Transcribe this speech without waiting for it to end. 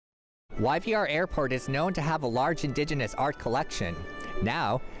YVR Airport is known to have a large Indigenous art collection.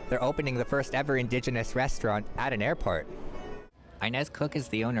 Now, they're opening the first ever Indigenous restaurant at an airport. Inez Cook is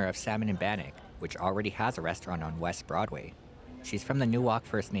the owner of Salmon and Bannock, which already has a restaurant on West Broadway. She's from the Nuwak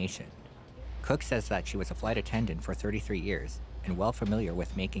First Nation. Cook says that she was a flight attendant for 33 years and well familiar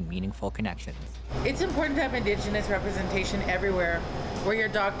with making meaningful connections. It's important to have Indigenous representation everywhere. We're your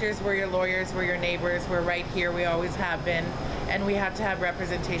doctors, we're your lawyers, we're your neighbors, we're right here, we always have been, and we have to have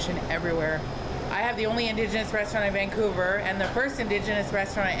representation everywhere. I have the only Indigenous restaurant in Vancouver and the first Indigenous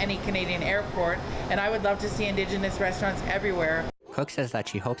restaurant at any Canadian airport, and I would love to see Indigenous restaurants everywhere. Cook says that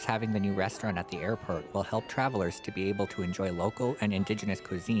she hopes having the new restaurant at the airport will help travelers to be able to enjoy local and Indigenous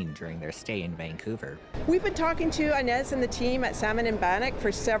cuisine during their stay in Vancouver. We've been talking to Inez and the team at Salmon and Bannock for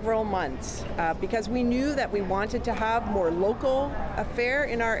several months because we knew that we wanted to have more local fare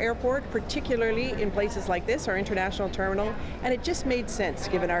in our airport, particularly in places like this, our international terminal, and it just made sense,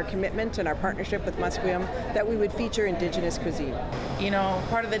 given our commitment and our partnership with Musqueam, that we would feature Indigenous cuisine. You know,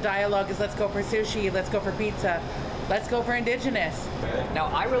 part of the dialogue is let's go for sushi, let's go for pizza. Let's go for Indigenous. Now,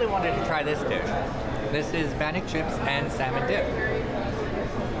 I really wanted to try this dish. This is Bannock chips and salmon dip.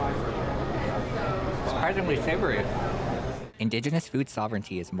 Surprisingly savory. Indigenous food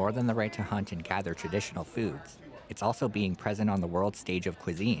sovereignty is more than the right to hunt and gather traditional foods. It's also being present on the world stage of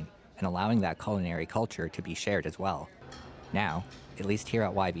cuisine and allowing that culinary culture to be shared as well. Now, at least here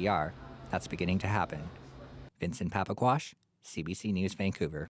at YVR, that's beginning to happen. Vincent Papakwash, CBC News, Vancouver.